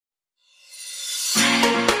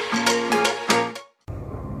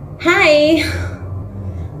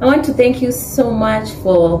I want to thank you so much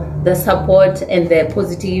for the support and the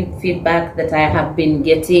positive feedback that I have been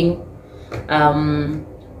getting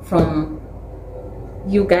from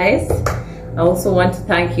you guys. I also want to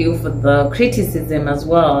thank you for the criticism as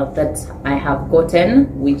well that I have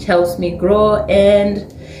gotten, which helps me grow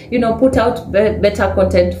and, you know, put out better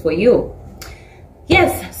content for you.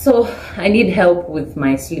 Yes, so I need help with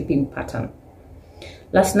my sleeping pattern.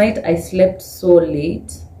 Last night I slept so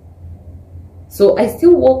late. So I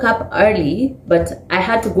still woke up early, but I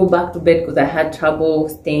had to go back to bed because I had trouble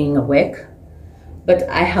staying awake. But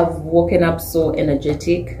I have woken up so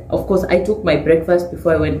energetic. Of course, I took my breakfast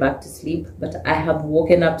before I went back to sleep, but I have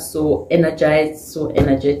woken up so energized, so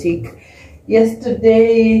energetic.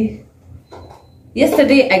 Yesterday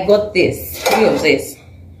I got this, 3 of this.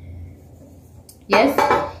 Yes,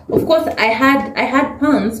 of course I had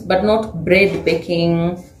pans, but not bread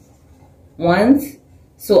baking ones.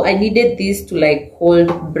 So I needed this to like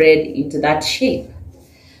hold bread into that shape.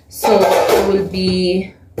 So I will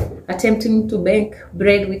be attempting to bake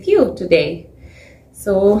bread with you today.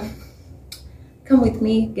 So come with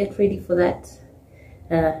me, get ready for that.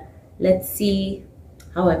 Let's see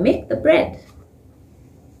how I make the bread.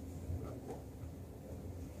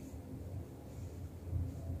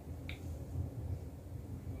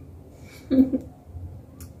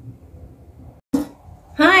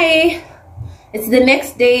 Hi, it's the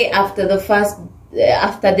next day after the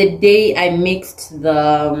day I mixed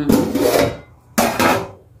the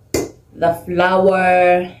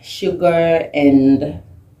flour, sugar, and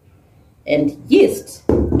yeast,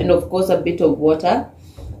 and of course a bit of water.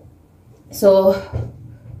 So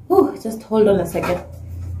just hold on a second.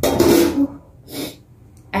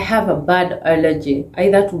 I have a bad allergy,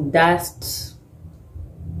 either to dust,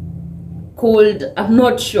 cold, I'm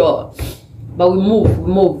not sure, but we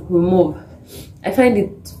move. I find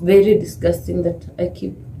it very disgusting that I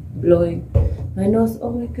keep blowing my nose. Oh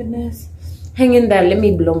my goodness, hang in there, let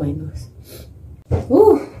me blow my nose.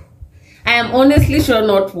 I am honestly sure I'm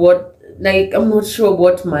not sure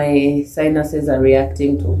what my sinuses are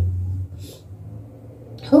reacting to.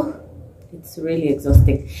 It's really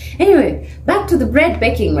exhausting. Anyway, back to the bread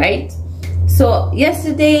baking, right? So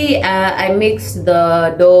yesterday I mixed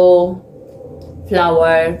the dough,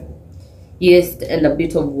 flour, yeast, and a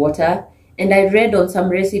bit of water, and I read on some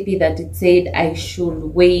recipe that it said I should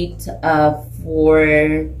wait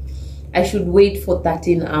for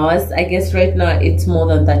 13 hours. I guess right now it's more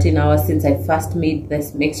than 13 hours since I first made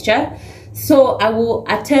this mixture. So I will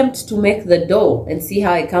attempt to make the dough and see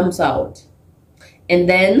how it comes out, and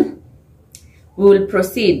then we will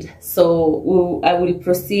proceed. So I will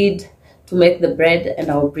proceed to make the bread and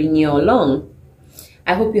I will bring you along.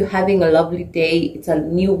 I hope you're having a lovely day. It's a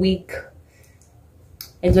new week.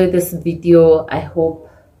 Enjoy this video. I hope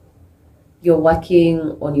you're working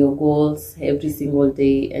on your goals every single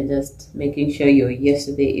day and just making sure your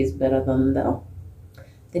yesterday is better than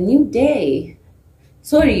the new day.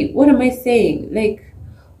 Sorry, what am I saying? Like,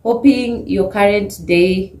 hoping your current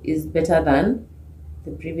day is better than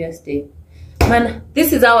the previous day. Man,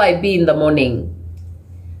 this is how I be in the morning.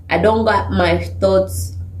 I don't got my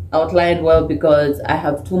thoughts outlined well because I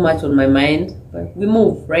have too much on my mind, but we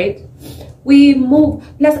move, right? We move.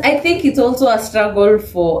 Plus, I think it's also a struggle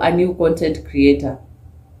for a new content creator.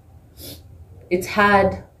 It's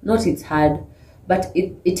hard, but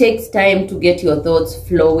it takes time to get your thoughts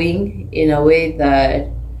flowing in a way that,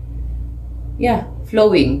 yeah,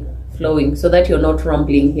 flowing, so that you're not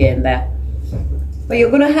rumbling here and there. But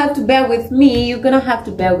you're gonna have to bear with me.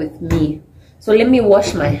 So let me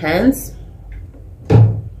wash my hands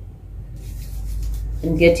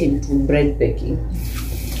and get into bread baking.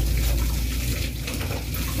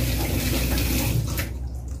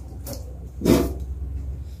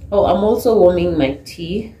 Oh, I'm also warming my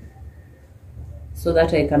tea so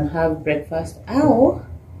that I can have breakfast. Ow,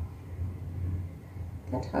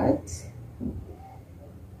 that hurts.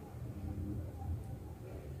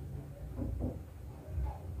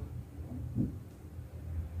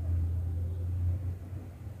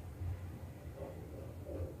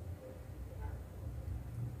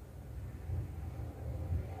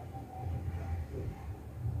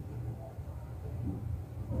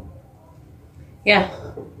 Yeah,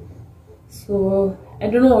 so I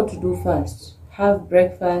don't know what to do first. Have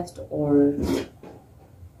breakfast or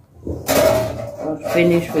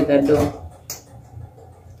finish with the dough.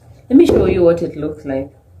 Let me show you what it looks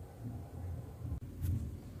like.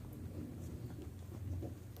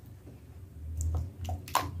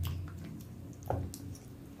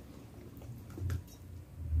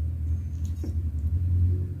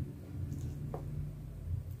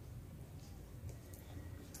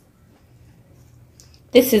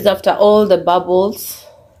 This is after all the bubbles.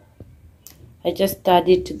 I just stirred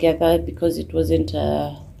it together because it wasn't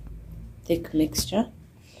a thick mixture.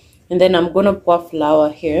 And then I'm gonna pour flour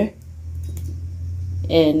here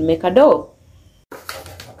and make a dough.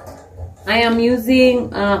 I am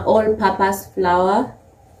using all-purpose flour.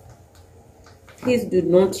 Please do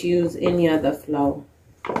not use any other flour.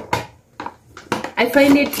 I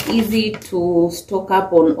find it easy to stock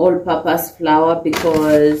up on all-purpose flour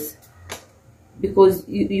because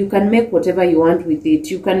you can make whatever you want with it.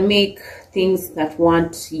 You can make things that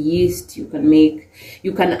want yeast. You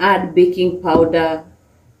can add baking powder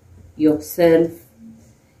yourself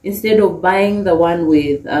instead of buying the one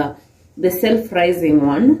with the self-rising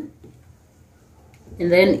one.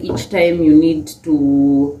 And then each time you need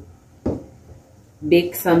to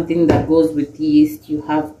bake something that goes with yeast, you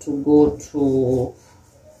have to go to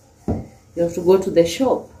the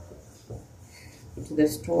shop, to the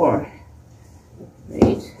store,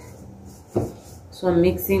 right? So I'm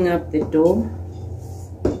mixing up the dough.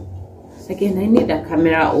 Again, I need a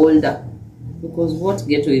camera holder because what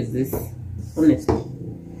ghetto is this? Honestly,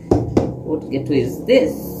 what ghetto is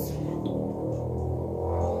this?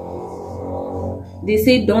 They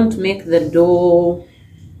say don't make the dough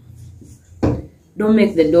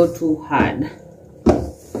too hard.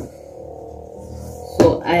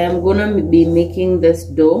 So I am gonna be making this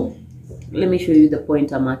dough. Let me show you the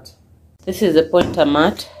pointer mat. This is the pointer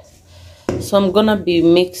mat. So I'm gonna be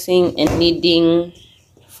mixing and kneading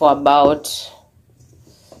for about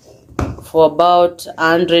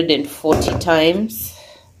 140 times.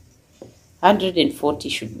 140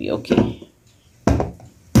 should be okay.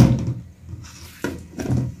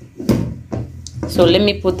 So let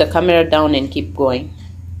me put the camera down and keep going.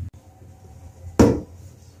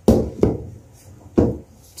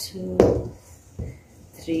 2,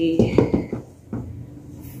 3,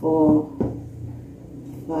 4,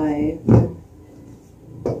 5,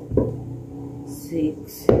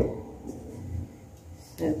 6,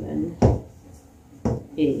 7,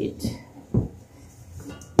 8,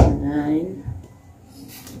 9.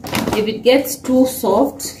 If it gets too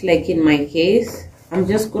soft, like in my case, I'm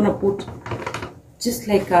just gonna put just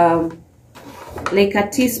like a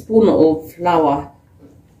teaspoon of flour.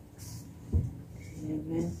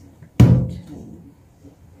 11, 10,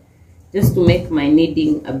 just to make my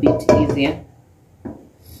kneading a bit easier.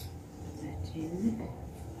 13,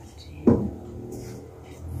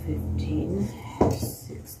 14, 15,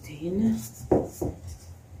 16,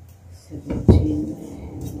 17,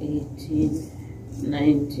 18,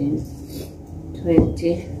 19,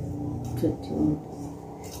 20, 21,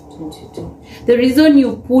 22. The reason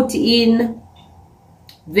you put in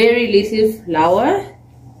very little flour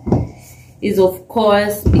is of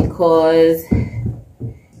course because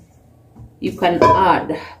you can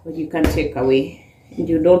add but you can take away, and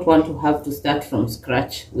you don't want to have to start from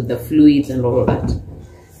scratch with the fluids and all of that.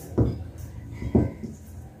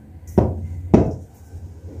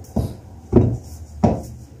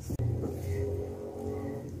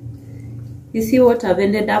 You see what I've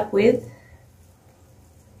ended up with?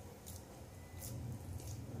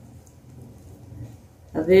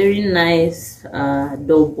 A very nice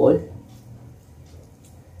dough ball.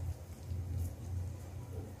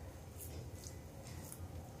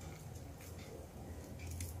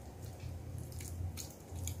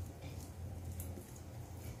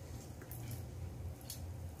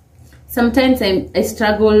 Sometimes I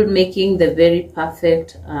struggle making the very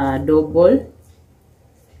perfect dough ball,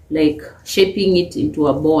 like shaping it into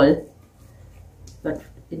a ball, but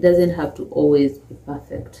it doesn't have to always be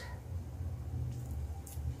perfect.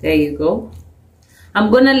 There you go. I'm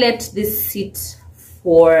gonna let this sit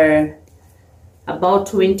for about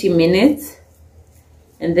 20 minutes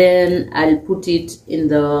and then I'll put it in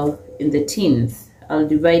the tins. I'll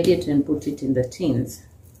divide it and put it in the tins.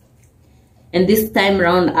 And this time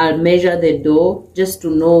around I'll measure the dough just to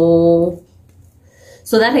know,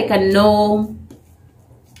 so that I can know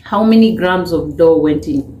how many grams of dough went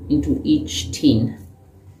into each tin,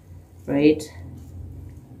 right?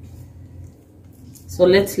 So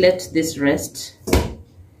let's let this rest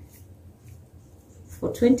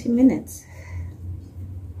for 20 minutes.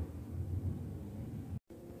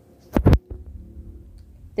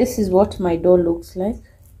 This is what my dough looks like.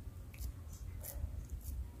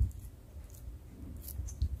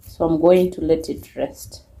 So I'm going to let it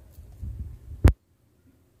rest.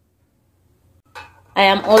 I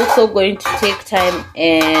am also going to take time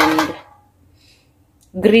and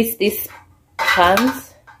grease these pans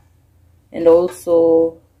and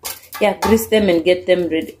also, yeah, grease them and get them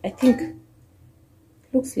ready. I think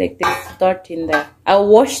looks like there's dirt in there. I'll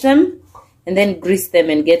wash them and then grease them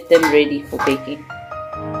and get them ready for baking.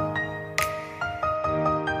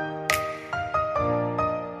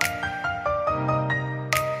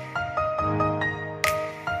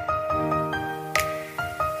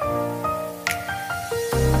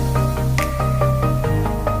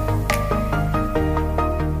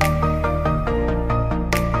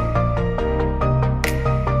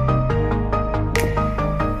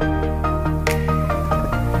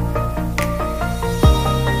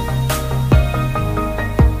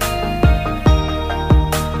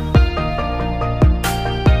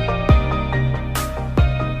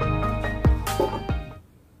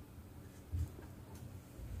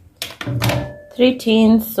 3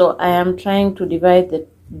 tins, so I am trying to divide the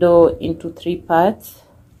dough into 3 parts.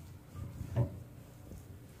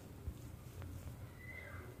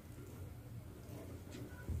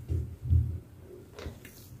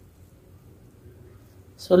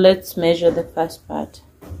 So let's measure the first part.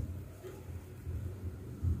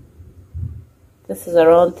 This is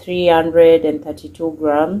around 332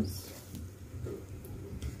 grams.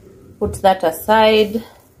 Put that aside.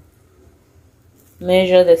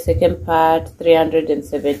 Measure the second part,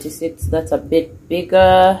 376. That's a bit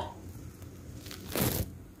bigger.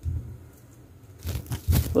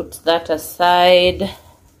 Put that aside.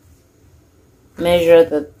 Measure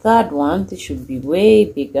the third one. This should be way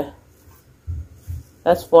bigger.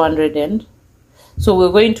 That's 400 and so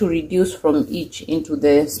we're going to reduce from each into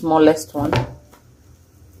the smallest one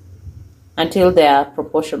until they are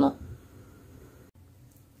proportional.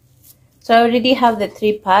 So I already have the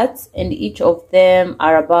 3 parts, and each of them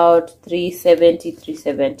are about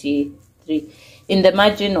 373 in the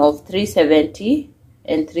margin of 370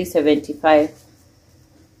 and 375.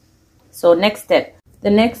 So next step.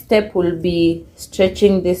 The next step will be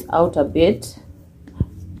stretching this out a bit.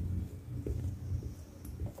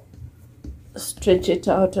 Stretch it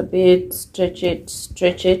out a bit, stretch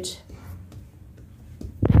it.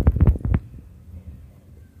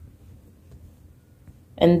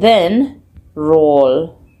 And then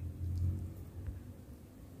roll.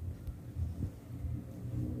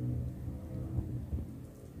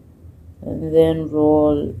 And then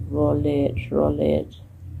roll it.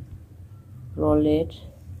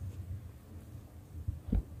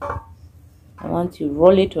 And once you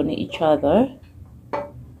roll it on each other,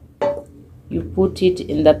 you put it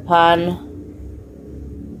in the pan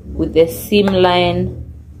with the seam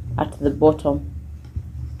line at the bottom.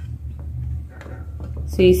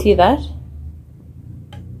 So you see that?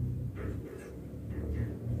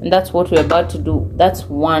 And that's what we're about to do. That's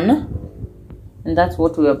one. And that's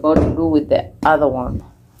what we're about to do with the other one.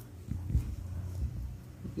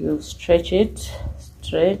 You stretch it,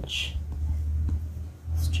 stretch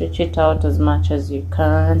it out as much as you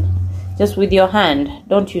can. Just with your hand.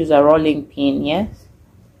 Don't use a rolling pin, yes?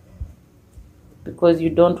 Because you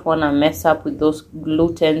don't want to mess up with those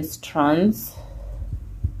gluten strands.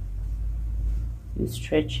 You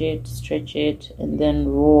stretch it, and then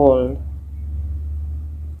roll.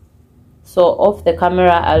 So off the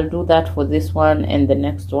camera, I'll do that for this one and the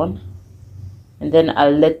next one. And then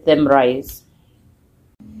I'll let them rise.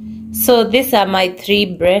 So these are my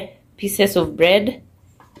 3 pieces of bread.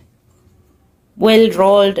 Well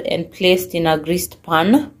rolled and placed in a greased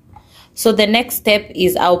pan. So the next step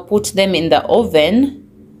is I'll put them in the oven,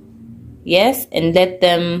 yes, and let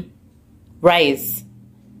them rise,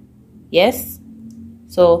 yes.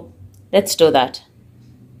 So let's do that.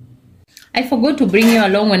 I forgot to bring you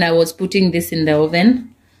along when I was putting this in the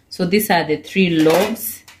oven. So these are the 3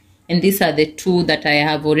 loaves, and these are the 2 that I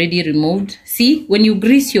have already removed. See, when you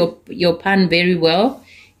grease your pan very well,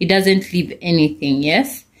 it doesn't leave anything,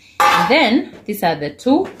 yes. And then these are the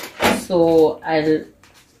 2. So let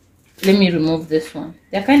me remove this one.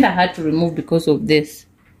 They're kind of hard to remove because of this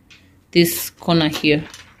corner here,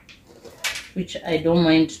 which I don't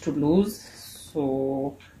mind to lose.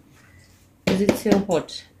 So is it still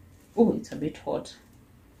hot? Oh, it's a bit hot.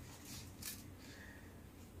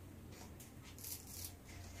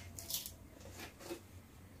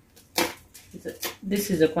 This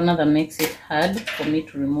is the corner that makes it hard for me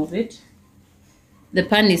to remove it. The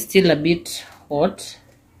pan is still a bit hot,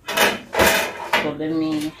 so let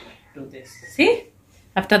me do this. See,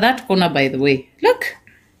 after that corner, by the way, look,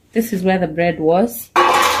 this is where the bread was,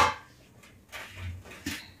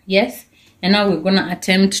 yes. And now we're gonna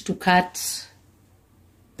attempt to cut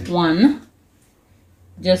one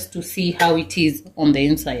just to see how it is on the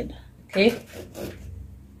inside. Okay,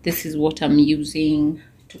 this is what I'm using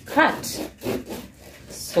to cut.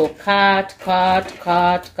 So cut.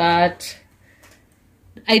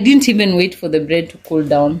 I didn't even wait for the bread to cool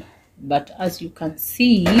down, but as you can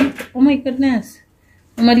see, oh my goodness,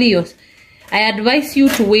 Mama Leos, I advise you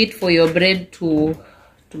to wait for your bread to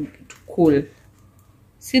cool.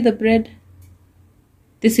 See the bread?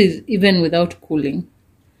 This is even without cooling.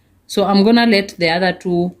 So I'm gonna let the other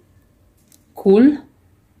 2 cool,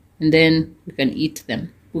 and then we can eat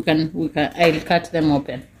them. I'll cut them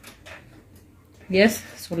open. Yes,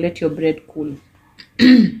 so let your bread cool.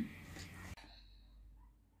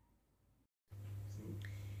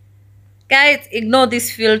 Guys, ignore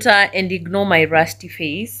this filter and ignore my rusty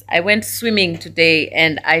face. I went swimming today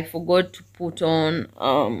and I forgot to put on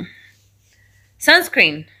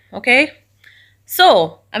sunscreen, okay?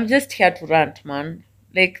 So, I'm just here to rant, man.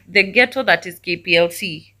 Like, the ghetto that is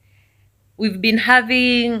KPLC. we've been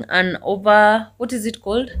having an what is it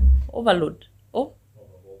called? Overload. Oh,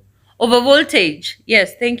 over voltage.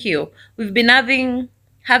 Yes, thank you. We've been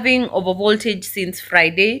having over voltage since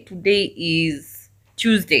Friday. Today is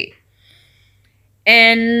Tuesday.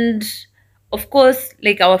 And of course,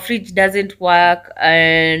 like, our fridge doesn't work.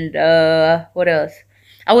 And what else?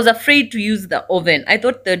 I was afraid to use the oven. I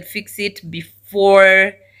thought they'd fix it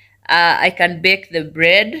before I can bake the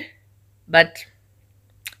bread, but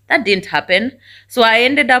that didn't happen. So I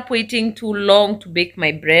ended up waiting too long to bake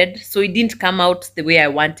my bread, so it didn't come out the way I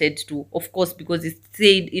wanted to, of course, because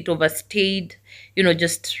it overstayed,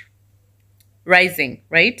 just rising,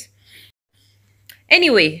 right?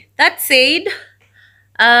 Anyway, that said,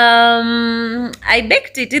 I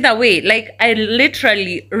baked it either way. Like, I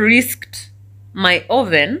literally risked my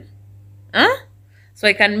oven, so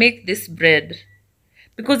I can make this bread,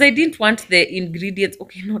 because I didn't want the ingredients.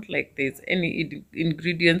 Okay, not like there's any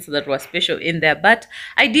ingredients that were special in there, but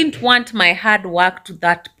I didn't want my hard work to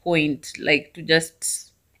that point, like, to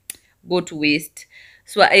just go to waste.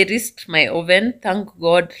 So I risked my oven. Thank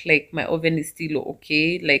God, like, my oven is still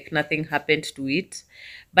okay, like, nothing happened to it.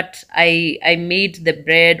 But I made the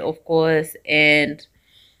bread, of course, and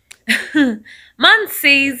man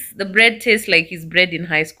says the bread tastes like his bread in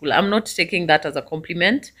high school. I'm not taking that as a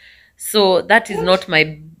compliment. So that is not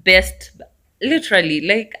my best. Literally,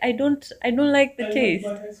 like, I don't like the taste.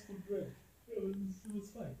 My high school bread. It was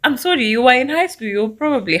fine. I'm sorry, you were in high school. You were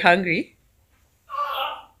probably hungry.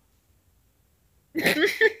 And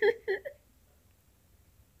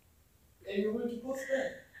you're going to post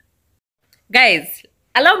that? Guys,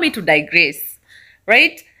 allow me to digress,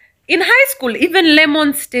 right? In high school, even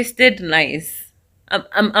lemons tasted nice.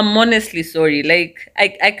 I'm honestly sorry. Like,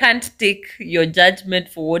 I can't take your judgment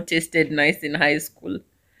for what tasted nice in high school.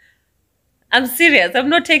 I'm serious. I'm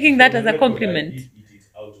not taking that as a compliment. I did eat it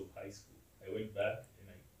out of high school. I went back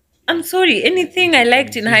and I'm sorry. Anything I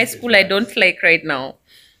liked in high school, I don't like right now.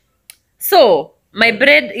 So my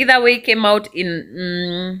bread either way came out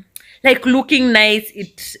in like, looking nice.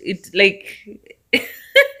 It like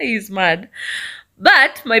he's mad.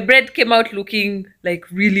 But my bread came out looking like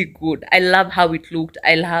really good. I love how it looked.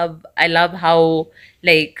 I love how,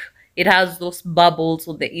 like, it has those bubbles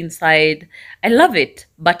on the inside. I love it.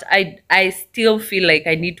 But I still feel like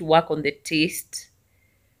I need to work on the taste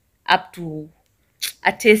up to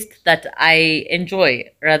a taste that I enjoy,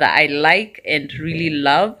 rather I like and really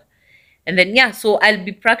love. And then, yeah, so I'll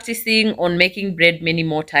be practicing on making bread many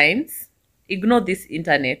more times. Ignore this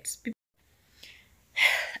internet.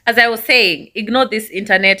 As I was saying, ignore this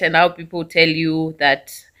internet and how people tell you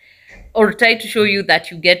that, or try to show you that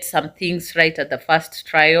you get some things right at the first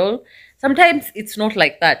trial. Sometimes it's not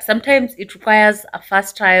like that. Sometimes it requires a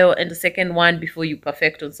first trial and a second one before you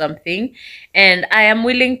perfect on something. And I am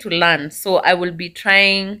willing to learn. So I will be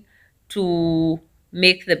trying to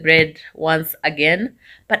make the bread once again.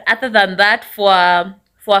 But other than that, for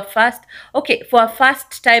a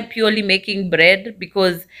first time purely making bread,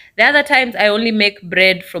 because the other times I only make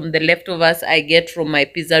bread from the leftovers I get from my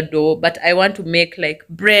pizza dough, but I want to make, like,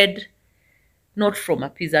 bread not from a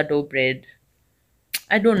pizza dough bread.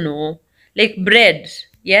 I don't know, like, bread,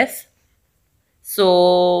 yes.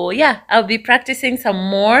 So yeah, I'll be practicing some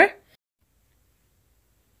more.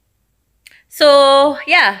 So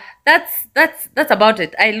yeah, that's about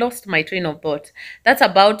it. I lost my train of thought. That's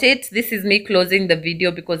about it. This is me closing the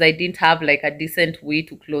video because I didn't have, like, a decent way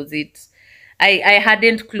to close it. I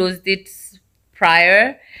hadn't closed it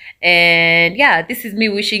prior. And yeah, this is me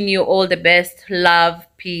wishing you all the best, love,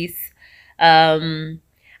 peace.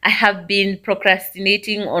 I have been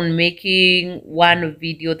procrastinating on making one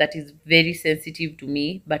video that is very sensitive to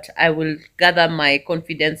me, but I will gather my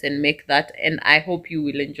confidence and make that, and I hope you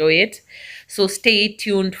will enjoy it. So stay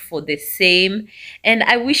tuned for the same, and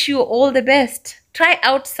I wish you all the best. Try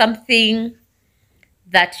out something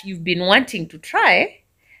that you've been wanting to try,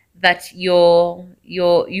 that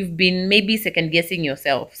you've been maybe second guessing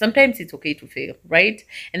yourself. Sometimes it's okay to fail, right?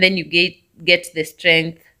 And then you get the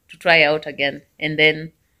strength to try out again, and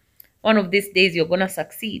then one of these days you're gonna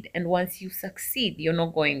succeed. And once you succeed, you're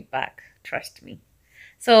not going back, trust me.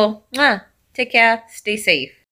 So take care, stay safe.